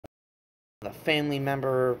a family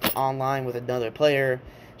member online with another player.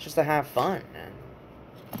 It's just to have fun. And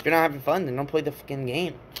if you're not having fun, then don't play the fucking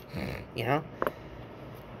game. You know?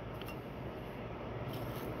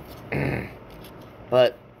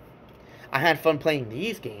 But I had fun playing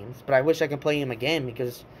these games, but I wish I could play them again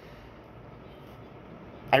because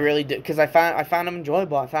I really did. Because I found them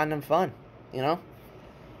enjoyable. I found them fun. You know?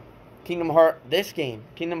 Kingdom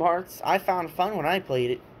Hearts, I found fun when I played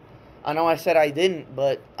it. I know I said I didn't,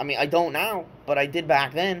 but, I mean, I don't now, but I did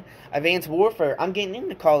back then. Advanced Warfare, I'm getting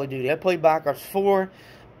into Call of Duty. I played Black Ops 4,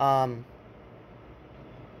 well,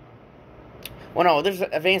 no, there's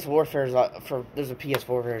Advanced Warfare, there's a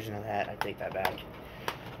PS4 version of that, I take that back.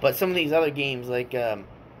 But some of these other games, like, no.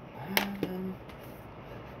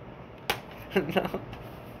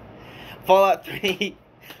 Fallout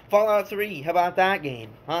 3, how about that game,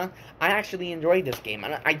 huh? I actually enjoyed this game,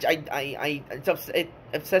 and it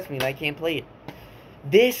upsets me that I can't play it.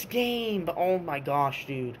 This game, oh my gosh,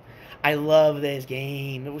 dude. I love this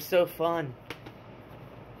game. It was so fun.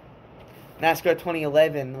 NASCAR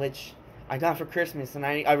 2011, which I got for Christmas, and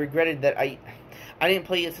I regretted that I didn't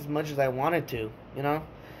play this as much as I wanted to, you know?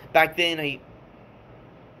 Back then,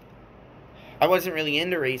 I wasn't really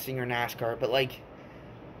into racing or NASCAR, but, like,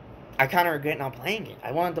 I kind of regret not playing it.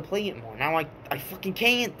 I wanted to play it more. Now I fucking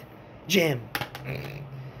can't. Jim.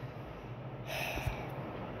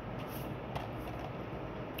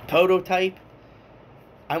 Prototype.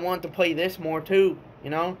 I want to play this more too, you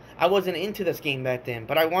know? I wasn't into this game back then,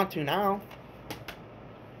 but I want to now.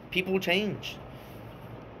 People change.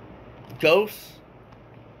 Ghosts.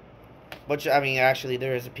 Which, I mean, actually,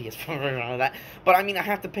 there is a PS4 version of that. But, I mean, I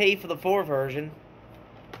have to pay for the 4 version.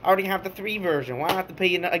 I already have the 3 version. Why do I have to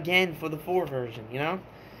pay again for the 4 version, you know?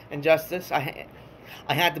 Injustice. I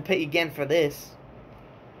had to pay again for this.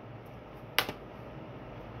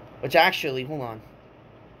 Which actually, hold on.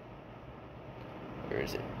 Where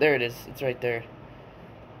is it? There it is. It's right there.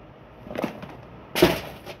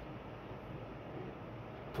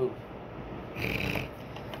 Poop.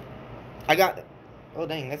 I got... Oh,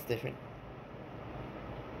 dang, that's different.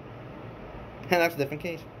 That's a different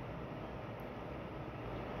case.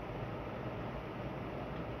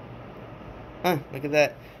 Huh, look at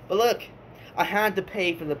that. But look, I had to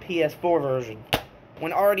pay for the PS4 version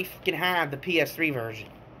when I already fucking had the PS3 version.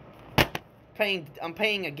 I'm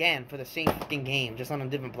paying again for the same fucking game, just on a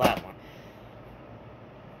different platform.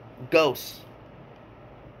 Ghosts.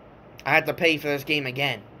 I had to pay for this game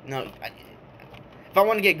again. No, if I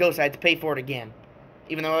want to get Ghosts, I had to pay for it again.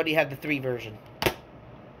 Even though I already had the 3 version.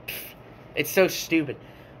 It's so stupid.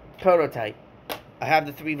 Prototype. I have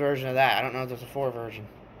the 3 version of that. I don't know if there's a 4 version.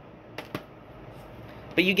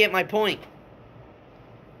 But you get my point.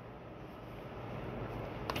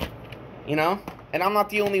 You know? And I'm not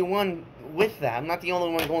the only one with that. I'm not the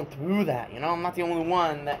only one going through that, you know? I'm not the only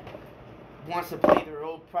one that wants to play their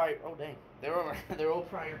old prior... Oh, dang. Their old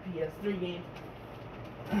prior PS3 games.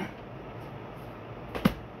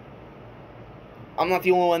 I'm not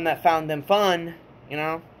the only one that found them fun, you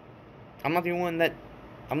know? I'm not the only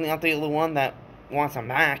one that wants a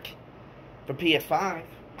Mac for PS5.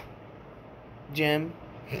 Jim.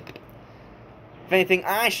 If anything,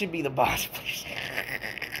 I should be the boss, please.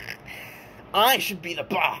 I should be the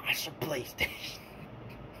boss of PlayStation.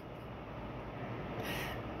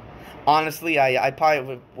 Honestly, I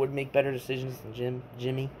probably would make better decisions than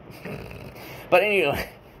Jimmy. But anyway.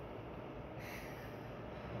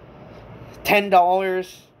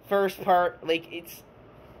 $10 first part, like, it's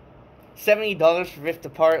 $70 for Rift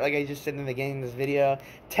Apart, like I just said in the beginning of this video.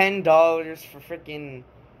 $10 for freaking...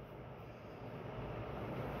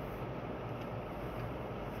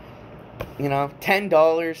 You know,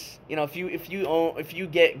 $10. You know, if you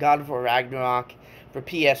get God of War Ragnarok for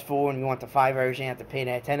PS4 and you want the 5 version, you have to pay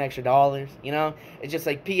that $10 extra. You know, it's just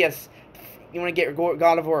like you want to get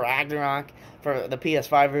God of War Ragnarok for the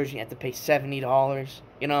PS5 version, you have to pay $70.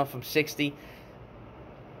 You know, from $60.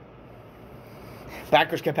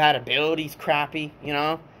 Backwards compatibility's crappy. You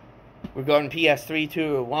know, regarding PS3,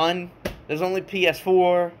 2, or 1. There's only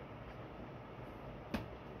PS4.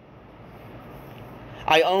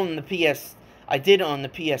 I did own the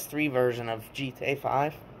PS3 version of GTA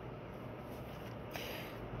 5.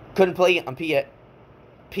 Couldn't play it on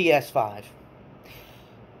PS5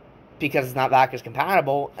 because it's not backwards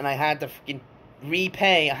compatible, and I had to freaking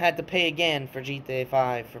repay. I had to pay again for GTA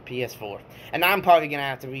 5 for PS4, and I'm probably gonna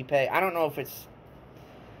have to repay. I don't know if it's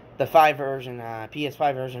the 5 version,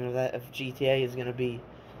 PS5 version of GTA is gonna be,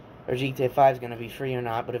 or GTA 5 is gonna be free or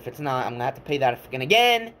not. But if it's not, I'm gonna have to pay that freaking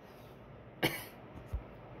again.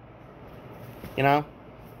 You know?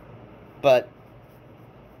 But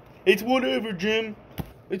it's whatever, Jim.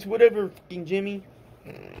 It's whatever, fucking Jimmy.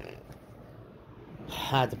 I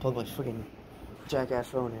had to plug my fucking jackass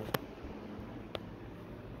phone in.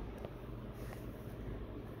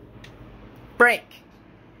 Break!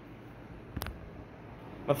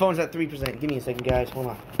 My phone's at 3%. Give me a second, guys. Hold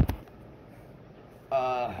on.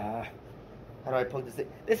 How do I plug this thing?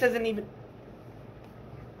 This isn't even...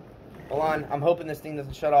 Hold on. I'm hoping this thing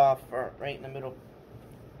doesn't shut off right in the middle.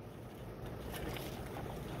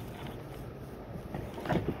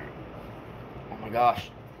 Oh my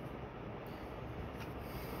gosh.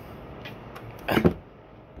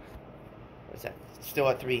 What's that? Still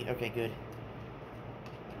at 3. Okay, good.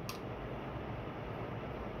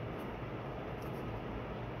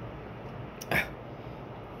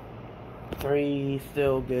 Three,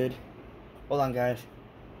 still good. Hold on, guys.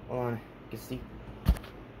 Hold on. You can see.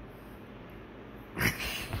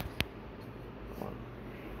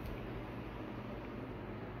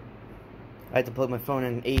 I had to plug my phone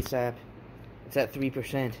in ASAP. It's at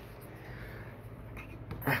 3%.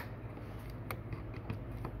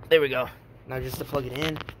 There we go. Now just to plug it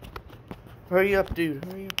in. Hurry up, dude.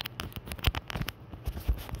 Hurry up.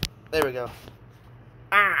 There we go.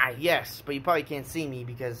 Ah, yes. But you probably can't see me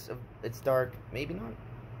because it's dark. Maybe not.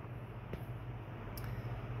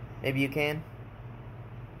 Maybe you can.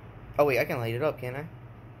 Oh, wait. I can light it up, can't I?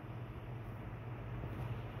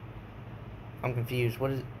 I'm confused.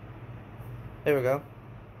 What is it? There we go.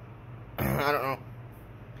 I don't know.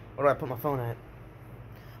 Where do I put my phone at?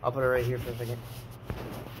 I'll put it right here for a second.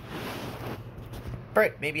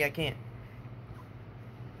 Right, maybe I can't.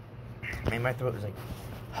 Maybe my throat is like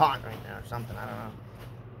hot right now or something. I don't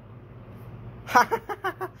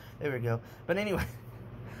know. There we go. But anyway,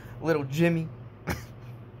 little Jimmy.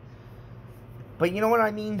 But you know what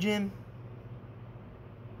I mean, Jim?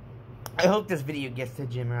 I hope this video gets to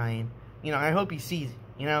Jim Ryan. You know, I hope he sees it,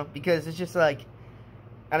 you know, because it's just like,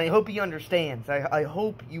 and I hope he understands. I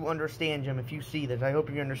hope you understand, Jim, if you see this. I hope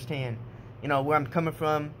you understand, you know, where I'm coming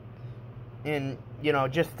from. And, you know,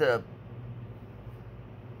 just to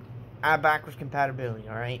add backwards compatibility,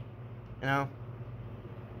 alright? You know?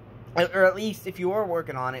 Or at least, if you are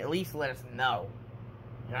working on it, at least let us know.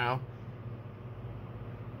 You know?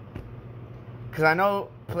 Because I know,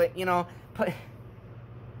 you know,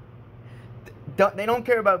 they don't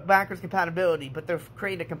care about backwards compatibility, but they're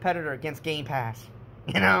creating a competitor against Game Pass.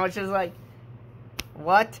 You know, it's just like,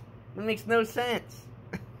 what? It makes no sense.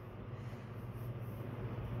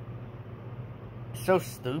 So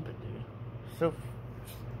stupid, dude. So...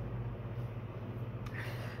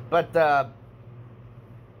 But,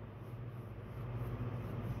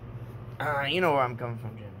 you know where I'm coming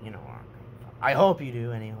from, Jim. You know where I'm coming from. I hope you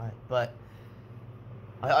do, anyway. But,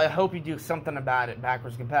 I hope you do something about it,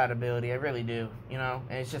 backwards compatibility. I really do, you know?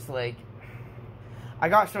 And it's just like... I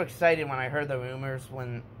got so excited when I heard the rumors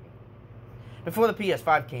before the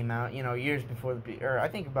PS5 came out, you know, years before or I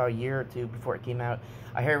think about a year or two before it came out,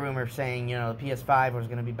 I heard rumors saying, you know, the PS5 was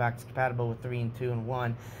going to be backwards compatible with 3 and 2 and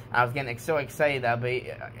 1. I was getting so excited that, but,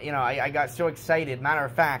 you know, I got so excited. Matter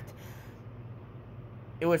of fact,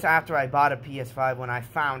 it was after I bought a PS5 when I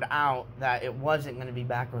found out that it wasn't going to be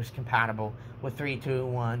backwards compatible with 3, 2,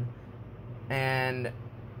 and 1. And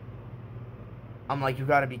I'm like, you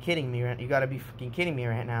got to be kidding me. You got to be fucking kidding me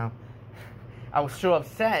right now. I was so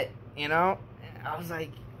upset, you know? I was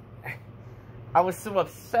like, I was so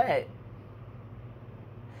upset.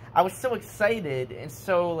 I was so excited and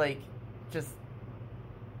so, like, just,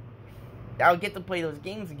 I would get to play those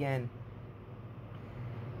games again.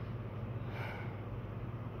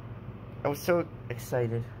 I was so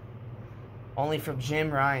excited. Only for Jim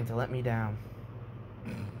Ryan to let me down.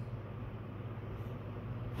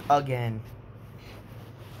 Again.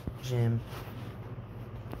 Jim.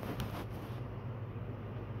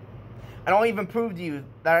 And I'll even prove to you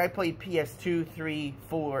that I played PS2, 3,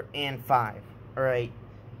 4, and 5. Alright.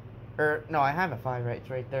 No, I have a 5 right.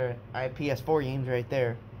 It's right there. I have PS4 games right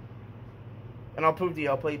there. And I'll prove to you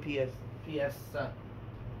I'll play and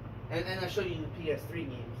I'll show you the PS3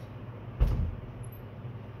 games.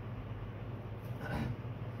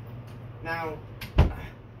 Now,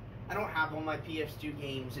 I don't have all my PS2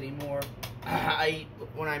 games anymore.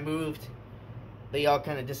 When I moved, they all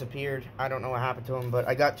kind of disappeared. I don't know what happened to them, but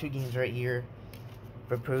I got 2 games right here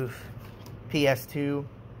for proof. PS2.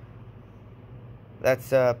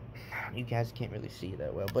 That's, you guys can't really see it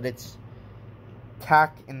that well, but it's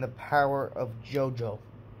Tak and the Power of Jojo.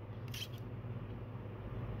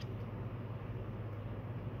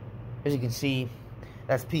 As you can see,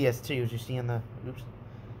 that's PS2. As you see on the, oops,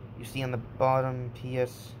 you see on the bottom,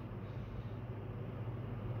 PS.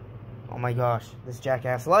 Oh my gosh, this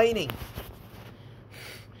jackass lighting.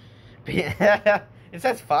 It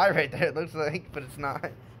says 5 right there, it looks like, but it's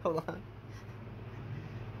not. Hold on.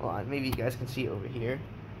 Hold on, maybe you guys can see it over here.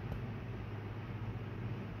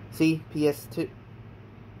 See? PS2.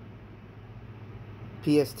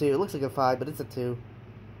 PS2. It looks like a 5, but it's a 2.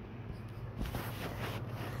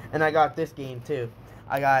 And I got this game, too.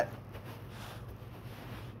 I got...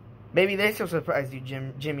 Maybe this will surprise you,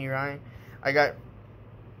 Jimmy Ryan. I got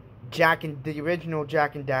the original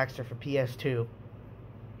Jak and Daxter for PS2.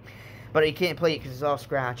 But you can't play it because it's all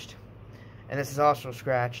scratched. And this is also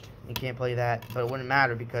scratched. You can't play that. But it wouldn't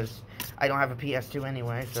matter because I don't have a PS2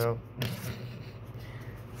 anyway, so...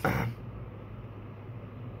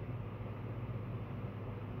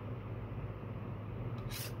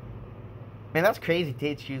 Man, that's crazy.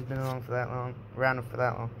 THQ's been around for that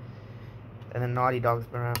long. And then Naughty Dog's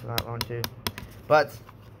been around for that long, too. But,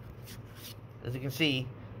 as you can see,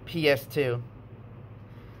 PS2.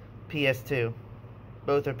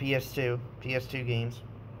 Both are PS2 games.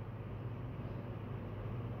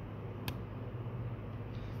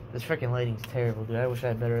 This freaking lighting's terrible, dude. I wish I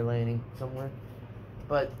had better lighting somewhere.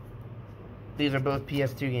 But, these are both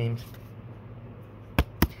PS2 games.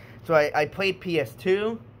 So, I played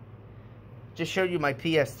PS2. Just showed you my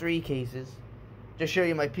PS3 cases. Just showed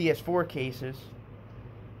you my PS4 cases.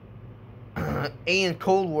 And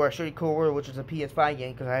Cold War. I showed you Cold War, which is a PS5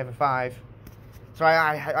 game because I have a 5. So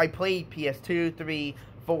I played PS2, 3,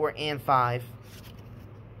 4, and 5.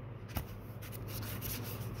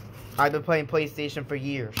 I've been playing PlayStation for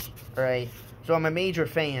years. Alright? So I'm a major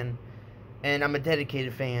fan. And I'm a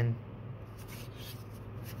dedicated fan.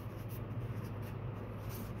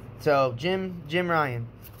 So, Jim Ryan.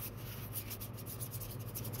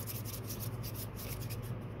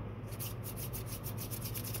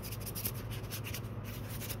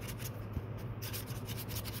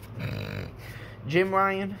 Jim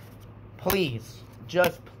Ryan, please,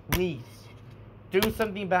 just please, do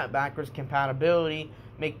something about backwards compatibility.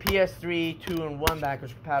 Make PS3 2-in-1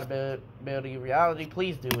 backwards compatibility reality.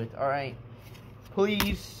 Please do it, alright?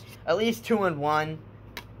 Please, at least 2-in-1.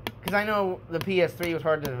 Because I know the PS3 was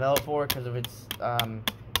hard to develop for because of its,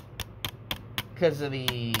 because of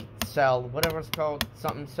the cell, whatever it's called,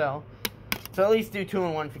 something cell. So at least do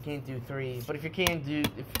 2-in-1 if you can't do 3. But if you can do,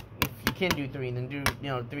 if you can do 3, then do,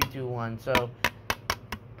 3, 2, 1. So,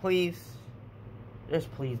 please,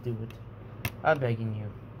 just please do it. I'm begging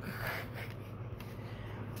you.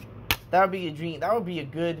 That would be a dream. That would be a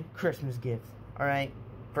good Christmas gift, alright?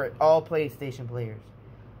 For all PlayStation players.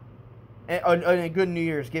 And a good New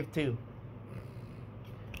Year's gift, too.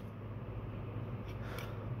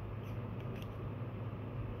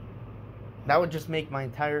 That would just make my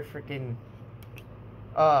entire freaking...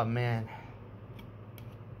 Oh, man.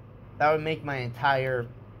 That would make my entire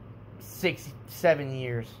 6, 7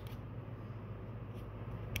 years.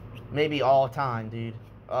 Maybe all time, dude.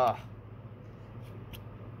 Ugh.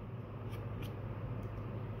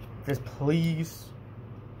 Just please.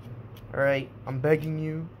 Alright, I'm begging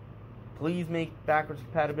you. Please make backwards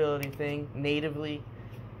compatibility thing natively.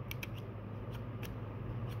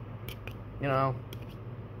 You know.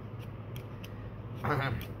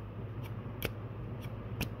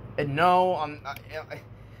 And no, I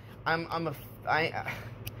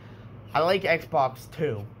like Xbox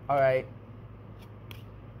too. All right.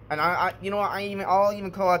 And you know what? I'll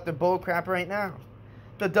even call out the bull crap right now.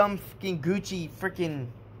 The dumb fucking Gucci freaking,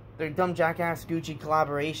 their dumb jackass Gucci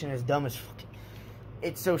collaboration is dumb as fucking.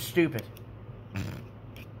 It's so stupid.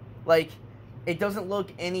 Like, it doesn't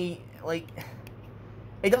look any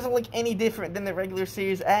different than the regular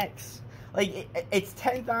Series X. Like, it's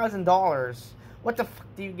 $10,000. What the fuck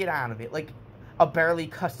do you get out of it? Like, a barely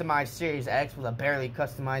customized Series X with a barely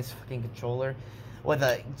customized fucking controller, with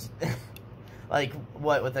a, like,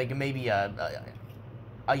 what, with like maybe a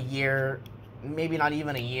year, maybe not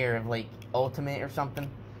even a year of like Ultimate or something,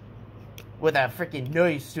 with a freaking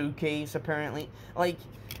nice suitcase apparently. Like,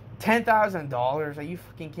 $10,000? Are you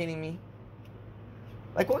fucking kidding me?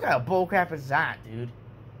 Like, what kind of bullcrap is that, dude?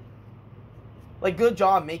 Like, good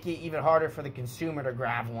job making it even harder for the consumer to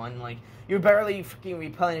grab one. Like, you're barely freaking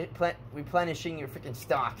replenishing your freaking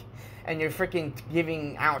stock. And you're freaking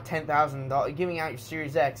giving out $10,000, giving out your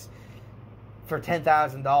Series X for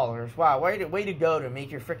 $10,000. Wow, way to go to make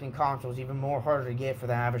your freaking consoles even more harder to get for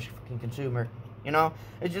the average freaking consumer. You know?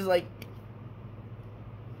 It's just like,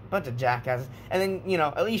 bunch of jackasses. And then,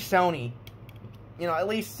 at least Sony,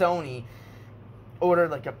 ordered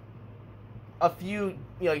like a few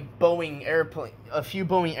Boeing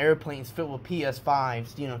airplanes filled with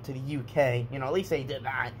PS5s, to the UK. At least they did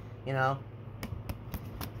that,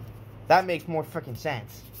 That makes more freaking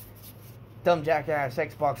sense. Dumb jackass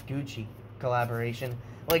Xbox Gucci collaboration.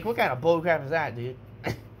 Like, what kind of bullcrap is that, dude?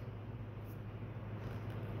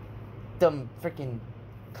 Dumb freaking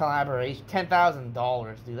collaboration.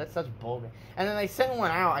 $10,000, dude. That's such bullcrap. And then they sent one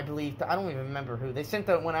out, I believe, to, I don't even remember who. They sent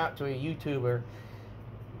that one out to a YouTuber.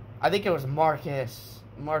 I think it was Marcus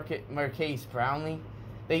Brownlee.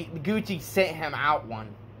 Gucci sent him out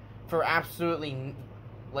one for absolutely,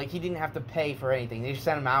 like, he didn't have to pay for anything. They just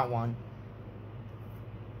sent him out one.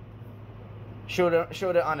 Showed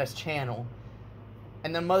it on his channel.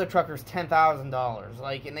 And the mother trucker's $10,000.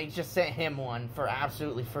 Like, and they just sent him one for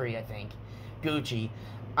absolutely free, I think. Gucci.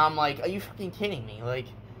 I'm like, are you fucking kidding me? Like,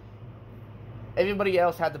 everybody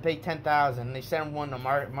else had to pay $10,000. They sent one to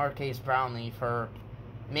Marcus Brownlee for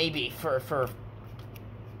maybe for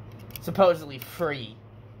supposedly free.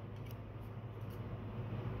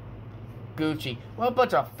 Gucci. What a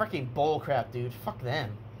bunch of freaking bullcrap, dude. Fuck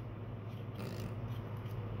them.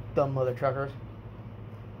 Dumb mother truckers.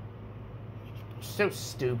 So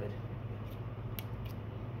stupid.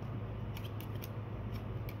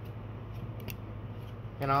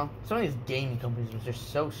 You know? Some of these gaming companies are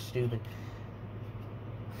just so stupid.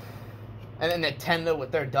 And then Nintendo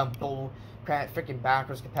with their dumb bull crap freaking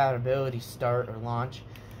backwards compatibility start or launch.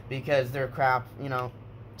 Because their crap, you know,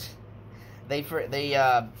 they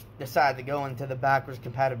decided to go into the backwards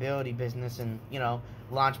compatibility business and, you know,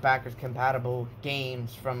 launch backwards compatible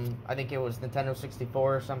games from, I think it was Nintendo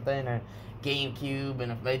 64 or something, or GameCube,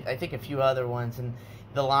 and I think a few other ones, and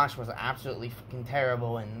the launch was absolutely fucking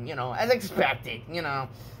terrible, and, you know, as expected, you know,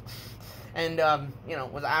 and, you know,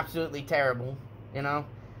 was absolutely terrible, you know.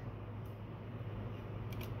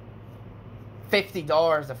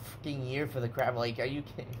 $50 a fucking year for the crap, like, are you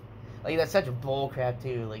kidding? Like, that's such a bull crap,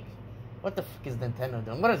 too, like, what the fuck is Nintendo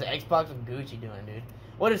doing? What is Xbox and Gucci doing, dude?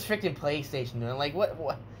 What is freaking PlayStation doing? Like, what?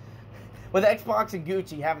 With Xbox and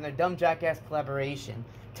Gucci having their dumb jackass collaboration,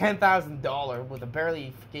 $10,000 with a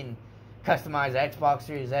barely freaking customized Xbox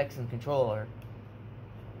Series X and controller,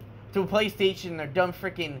 to a PlayStation, their dumb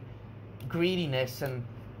freaking greediness, and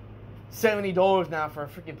 $70 now for a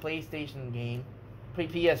freaking PlayStation game,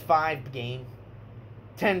 PS5 game,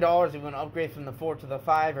 $10 if you want to upgrade from the 4 to the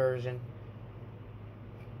 5 version,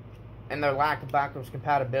 and their lack of backwards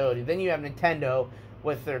compatibility. Then you have Nintendo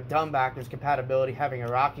with their dumb backwards compatibility having a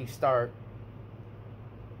rocky start,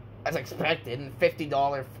 as expected, and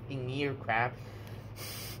 $50 fucking year crap.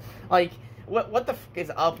 Like, what the fuck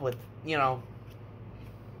is up with, you know,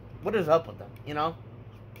 what is up with them, you know?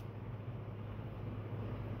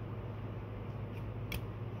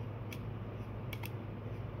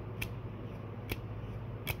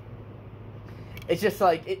 It's just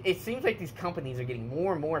like, it seems like these companies are getting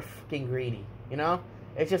more and more fucking greedy, you know?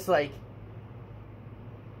 It's just like,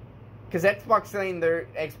 because Xbox saying they're,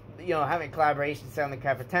 you know, having collaboration selling the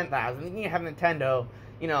crap for $10,000, then you have Nintendo,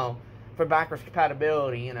 you know, for backwards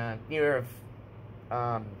compatibility in a year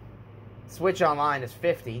of Switch Online is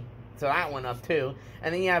 $50, so that went up too.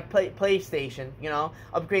 And then you have PlayStation, you know,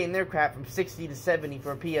 upgrading their crap from $60 to $70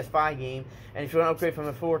 for a PS5 game, and if you want to upgrade from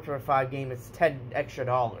a 4 to a 5 game, it's $10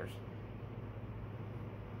 extra.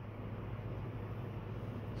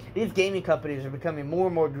 These gaming companies are becoming more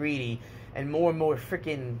and more greedy and more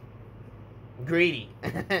freaking greedy.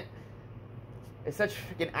 It's such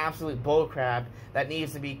freaking absolute bullcrap that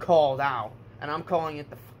needs to be called out. And I'm calling it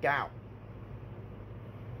the fuck out.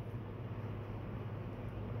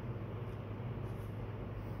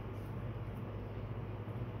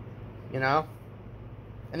 You know?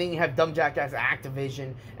 And then you have dumb jackass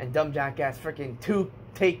Activision and dumb jackass freaking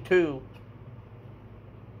Take-Two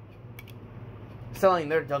selling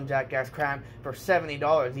their dumb jackass crap for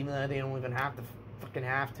 $70, even though they don't even have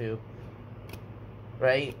to.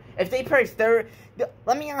 Right? If they price their...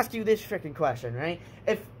 Let me ask you this freaking question, right?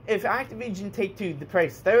 If Activision Take-Two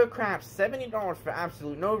price their crap $70 for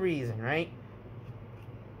absolute no reason, right?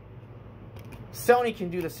 Sony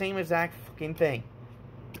can do the same exact fucking thing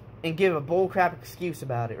and give a bullcrap excuse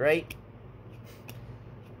about it, right?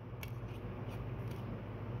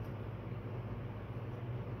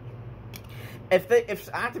 If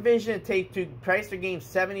Activision and Take-Two price their game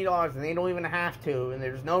 $70 and they don't even have to, and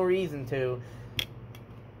there's no reason to,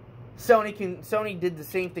 Sony did the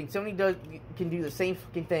same thing. Sony can do the same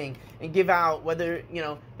fucking thing and give out, whether, you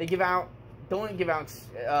know, they don't give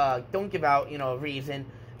out, you know, a reason,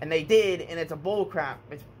 and they did, and it's a bullcrap.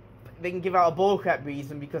 They can give out a bullcrap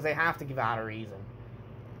reason because they have to give out a reason.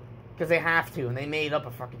 Because they have to, and they made up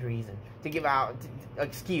a fucking reason to give out an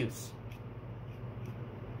excuse.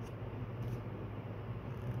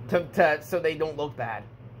 So they don't look bad.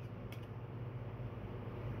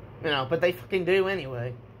 You know, but they fucking do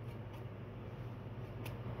anyway.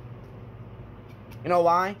 You know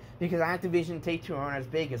why? Because Activision and Take-Two aren't as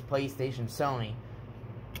big as PlayStation, Sony.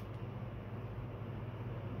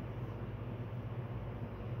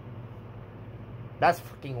 That's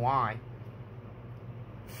fucking why.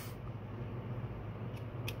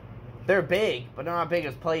 They're big, but they're not big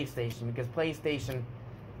as PlayStation, because PlayStation,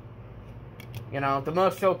 you know, the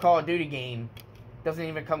most sold Call of Duty game doesn't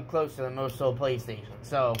even come close to the most sold PlayStation.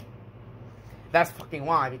 So, that's fucking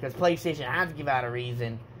why, because PlayStation had to give out a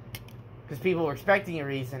reason, because people were expecting a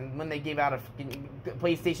reason. When they gave out a fucking,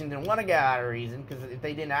 PlayStation didn't want to get out a reason, because if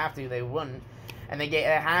they didn't have to, they wouldn't. And they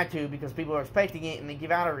had to, because people were expecting it, and they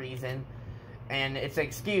give out a reason. And it's an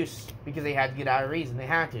excuse, because they had to get out a reason. They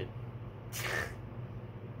had to.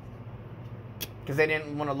 Because they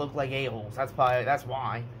didn't want to look like a-holes. That's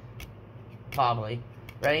why. Probably.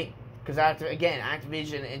 Right? Because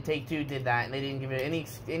Activision and Take-Two did that, and they didn't give it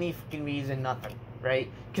any fucking reason, nothing. Right?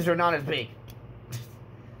 Because they're not as big.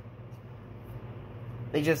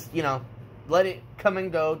 They just, you know, let it come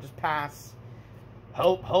and go, just pass.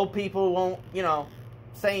 Hope people won't, you know,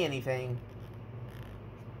 say anything.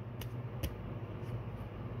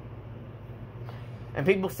 And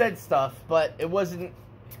people said stuff, but it wasn't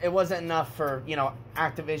enough for, you know,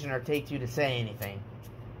 Activision or Take-Two to say anything.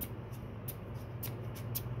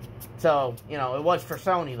 So, you know, it was for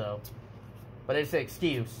Sony, though. But it's an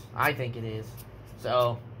excuse. I think it is.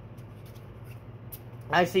 So,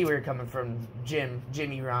 I see where you're coming from,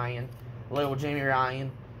 Jimmy Ryan. Little Jimmy Ryan.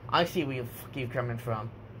 I see where you're coming from.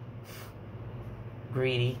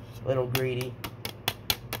 Greedy. Little greedy.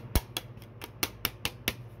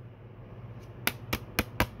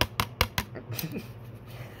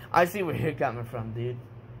 I see where you're coming from, dude.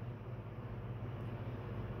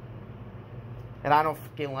 And I don't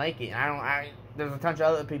fucking like it. There's a bunch of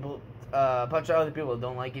other people that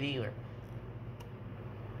don't like it either.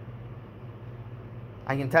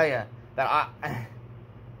 I can tell you that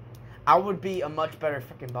I would be a much better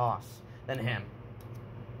freaking boss than him.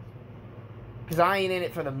 Because I ain't in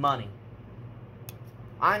it for the money.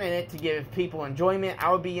 I'm in it to give people enjoyment.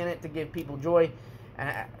 I would be in it to give people joy.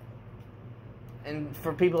 And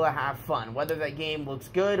for people to have fun. Whether that game looks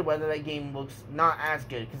good, whether that game looks not as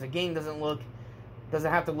good. Because the game doesn't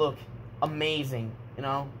have to look amazing, you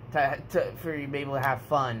know, for you to be able to have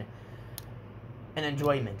fun and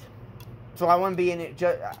enjoyment. So I wouldn't be in it.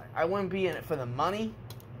 I wouldn't be in it for the money.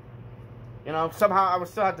 You know, somehow I would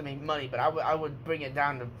still have to make money, but I would bring it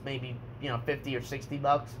down to maybe, you know, $50 or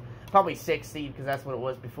 $60, probably 60 because that's what it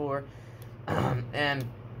was before, and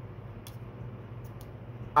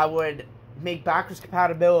I would make backwards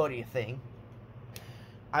compatibility a thing.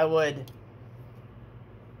 I would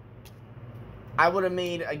have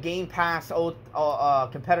made a Game Pass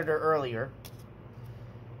competitor earlier.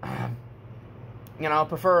 You know,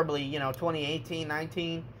 preferably, you know, 2018,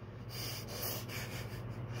 19.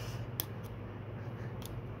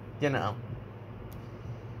 You know.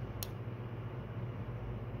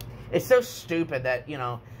 It's so stupid that, you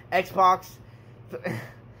know, Xbox...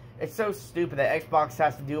 It's so stupid that Xbox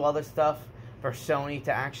has to do all this stuff for Sony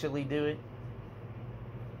to actually do it.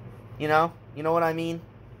 You know? You know what I mean?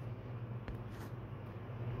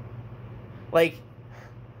 Like,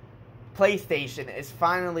 PlayStation is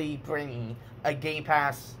finally bringing a Game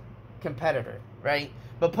Pass competitor, right?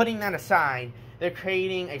 But putting that aside, they're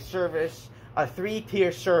creating a service, a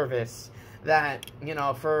 3-tier service that, you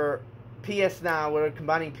know, for PS Now, we're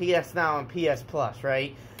combining PS Now and PS Plus,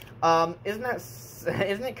 right? Isn't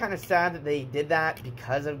it kind of sad that they did that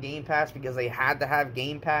because of Game Pass? Because they had to have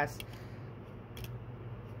Game Pass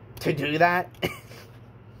to do that?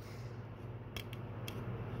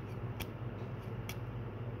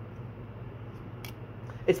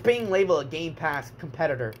 It's being labeled a Game Pass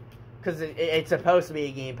competitor because it's supposed to be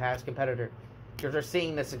a Game Pass competitor because they're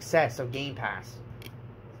seeing the success of Game Pass.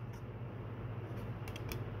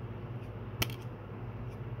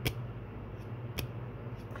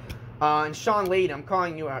 And Sean Layden, I'm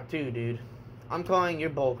calling you out too, dude. I'm calling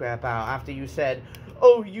your bullcrap out after you said,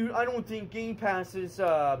 "Oh, I don't think Game Pass is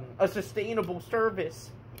a sustainable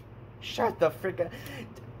service." Shut the frick up.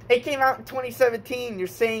 It came out in 2017. You're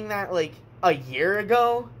saying that like a year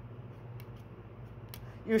ago?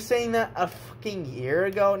 You're saying that a fucking year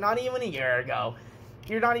ago? Not even a year ago.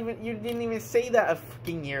 You didn't even say that a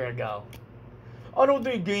fucking year ago. I don't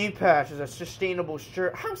think Game Pass is a sustainable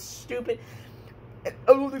service. How stupid. I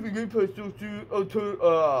don't think the Game Pass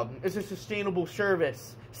is a sustainable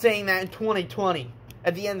service. Saying that in 2020.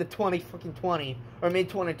 At the end of 2020. Or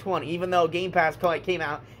mid-2020. Even though Game Pass came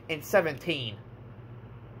out in 17.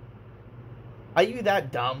 Are you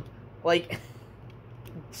that dumb? Like,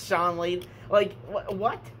 Sean Layden, like,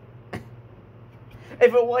 what? If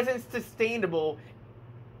it wasn't sustainable,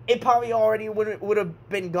 it probably already would have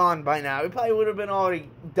been gone by now. It probably would have been already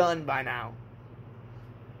done by now.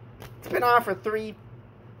 It's been on for 3,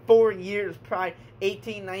 4 years, probably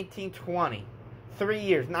 18, 19, 20. 3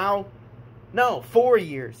 years. Now, no, 4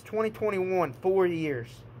 years. 2021, 4 years.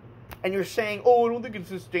 And you're saying, oh, I don't think it's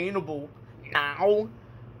sustainable now.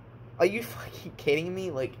 Are you fucking kidding me?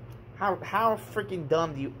 Like, how freaking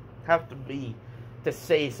dumb do you have to be to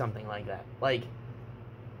say something like that? Like,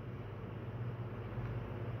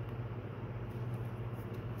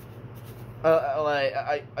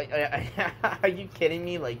 are you kidding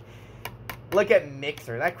me? Like, look at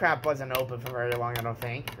Mixer. That crap wasn't open for very long, I don't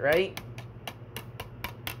think, right?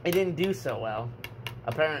 It didn't do so well,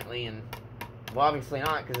 apparently, and, well, obviously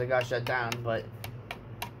not, because it got shut down, but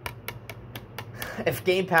if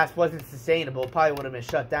Game Pass wasn't sustainable, it probably would have been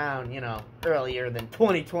shut down, you know, earlier than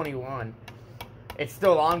 2021. It's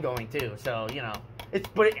still ongoing, too, so, you know,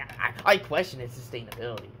 I question its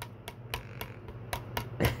sustainability.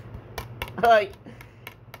 Like,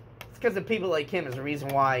 it's because of people like him is the reason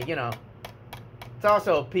why, you know, it's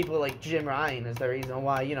also people like Jim Ryan is the reason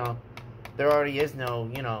why, you know, there already is no,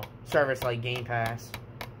 you know, service like Game Pass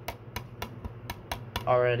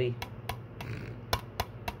already.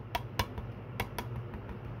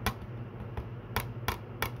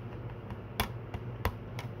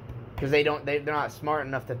 Because they're not smart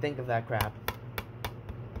enough to think of that crap.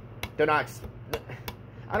 They're not,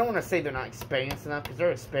 I don't want to say they're not experienced enough, because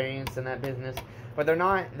they're experienced in that business, but they're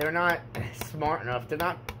not smart enough. They're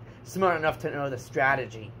not smart enough to know the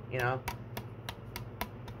strategy, you know?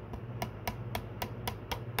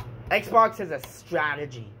 Xbox has a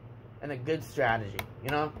strategy, and a good strategy, you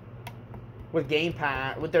know? With Game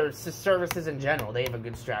Pass, with their services in general, they have a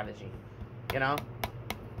good strategy, you know?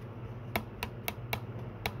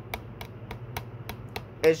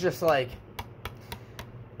 It's just like,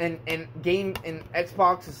 and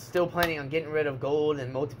Xbox is still planning on getting rid of gold,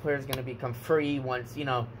 and multiplayer is going to become free once, you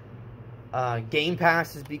know, Game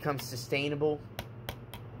Pass has become sustainable.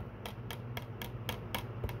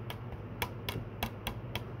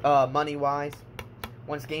 Money-wise.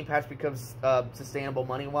 Once Game Pass becomes sustainable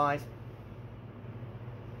money-wise.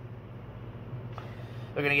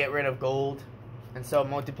 They're going to get rid of gold. And so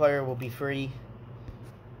multiplayer will be free.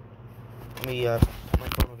 Let me put my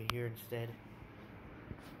phone over here instead.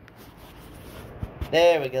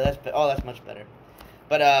 There we go. That's much better.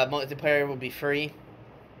 But multiplayer will be free.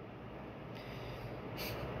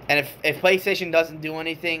 And if PlayStation doesn't do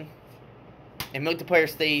anything, and multiplayer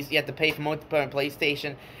stays, you have to pay for multiplayer on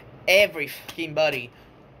PlayStation, every fucking buddy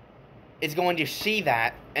is going to see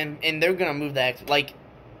that, and they're going to move that. Like,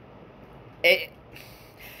 if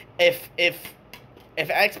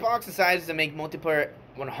Xbox decides to make multiplayer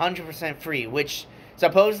 100% free, which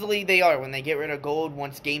supposedly they are when they get rid of gold,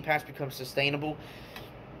 once Game Pass becomes sustainable,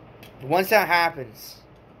 once that happens,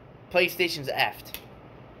 PlayStation's effed.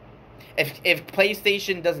 If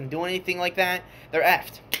PlayStation doesn't do anything like that, they're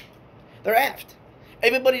effed. They're effed.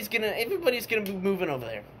 Everybody's gonna be moving over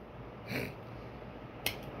there.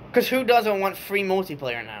 Cause who doesn't want free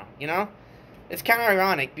multiplayer now? You know, it's kind of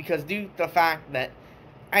ironic because due to the fact that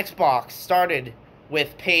Xbox started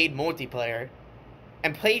with paid multiplayer,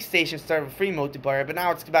 and PlayStation started with free multiplayer, but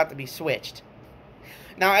now it's about to be switched.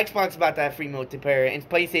 Now Xbox is about to have free multiplayer, and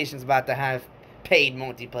PlayStation's about to have paid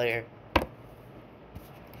multiplayer.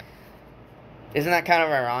 Isn't that kind of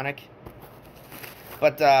ironic?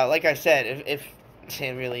 But like I said, if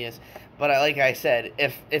it really is, but like I said,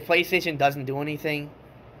 if PlayStation doesn't do anything,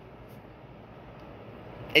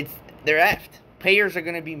 they're effed. Players are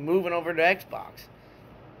going to be moving over to Xbox.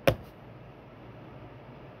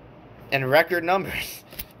 In record numbers,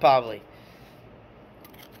 probably.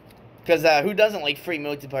 Because who doesn't like free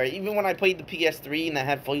multiplayer? Even when I played the PS3 and I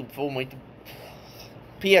had full multiplayer.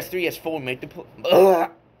 PS3 has full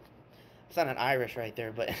multiplayer. It's not an Irish right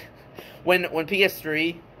there, but when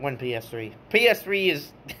PS3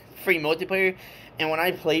 is free multiplayer, and when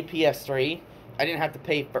I played PS3, I didn't have to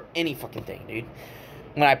pay for any fucking thing, dude.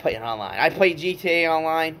 When I played it online, I played GTA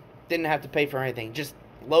Online, didn't have to pay for anything, just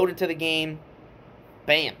loaded to the game,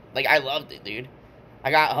 bam. Like, I loved it, dude.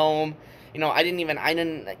 I got home, you know, I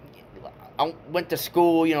went to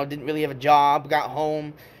school, you know, didn't really have a job, got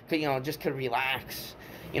home, you know, just could relax.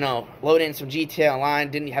 You know, load in some GTA Online,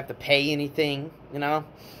 didn't have to pay anything, you know,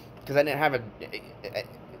 because I didn't have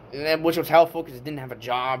which was helpful because I didn't have a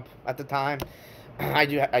job at the time. I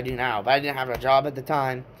do now, but I didn't have a job at the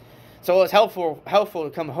time, so it was helpful to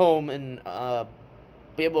come home and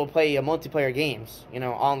be able to play multiplayer games, you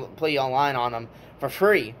know, play online on them for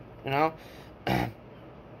free, you know.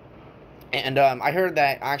 And I heard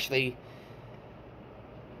that actually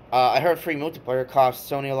I heard free multiplayer costs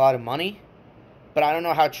Sony a lot of money, but I don't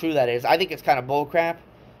know how true that is. I think it's kind of bullcrap,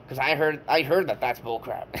 because I heard that that's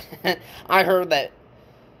bullcrap. I heard that.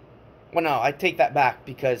 Well, no, I take that back,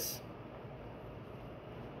 because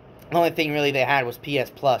the only thing really they had was PS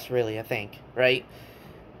Plus, really, I think, right?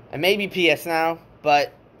 And maybe PS Now,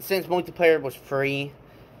 but since multiplayer was free,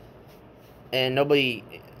 and nobody,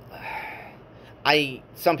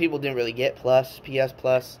 some people didn't really get PS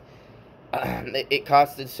Plus. It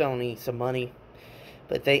costed Sony some money,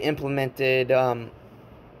 but they implemented,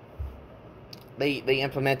 they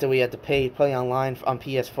implemented we had to play online on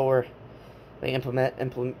PS4. They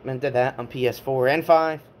implemented that on PS4 and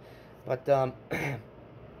 5, but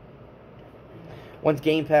once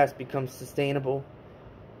Game Pass becomes sustainable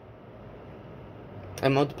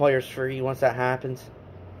and multiplayer's free, once that happens,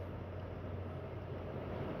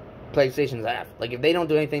 PlayStation's ass. Like, if they don't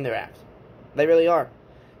do anything, they're ass. They really are.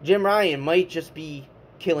 Jim Ryan might just be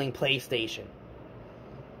killing PlayStation.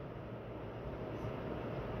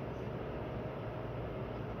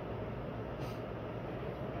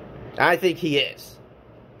 I think he is.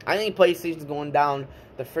 I think PlayStation's going down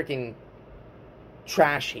the freaking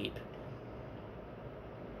trash heap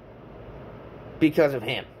because of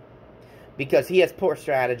him. Because he has poor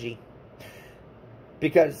strategy.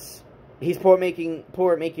 Because he's poor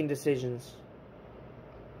at making decisions.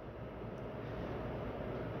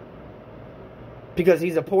 Because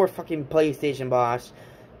he's a poor fucking PlayStation boss.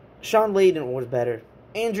 Shawn Layden was better.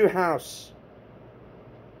 Andrew House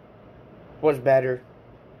was better.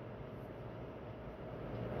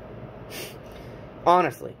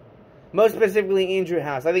 Honestly. Most specifically, Andrew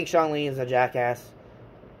House. I think Shawn Layden's a jackass.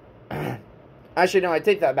 Actually, no, I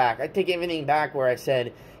take that back. I take everything back where I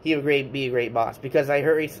said he would be a great boss. Because I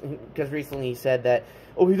heard, recently he said that,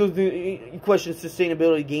 oh, he questions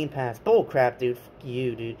sustainability of Game Pass. Bull crap, dude. Fuck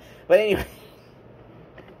you, dude. But anyway.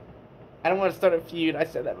 I don't want to start a feud. I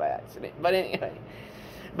said that by accident. But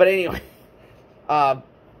anyway.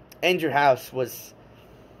 Andrew House was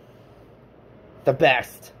the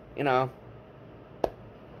best, you know,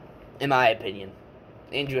 in my opinion.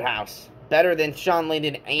 Andrew House. Better than Shawn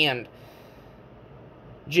Layden and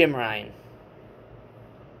Jim Ryan.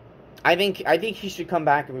 I think he should come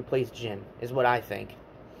back and replace Jim, is what I think.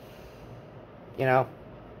 You know?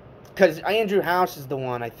 Because Andrew House is the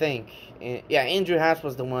one, I think. Yeah, Andrew House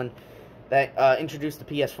was the one that introduced the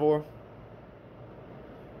PS4.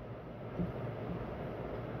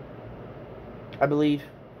 I believe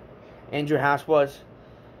Andrew House was.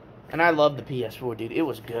 And I love the PS4, dude. It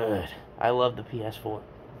was good. I love the PS4.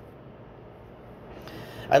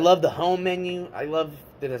 I love the home menu. I love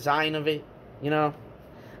the design of it. You know?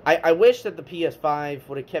 I wish that the PS5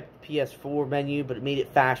 would have kept the PS4 menu, but it made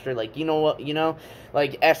it faster. Like, you know what? You know?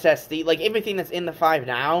 Like, SSD. Like, everything that's in the 5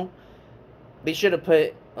 now, they should have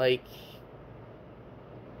put, like,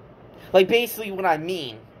 basically what I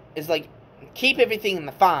mean is, like, keep everything in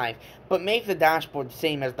the 5, but make the dashboard the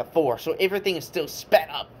same as the 4, so everything is still sped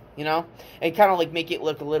up, you know? And kind of, like, make it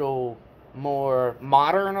look a little more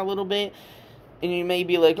modern a little bit. And you may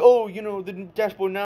be like, oh, you know, the dashboard now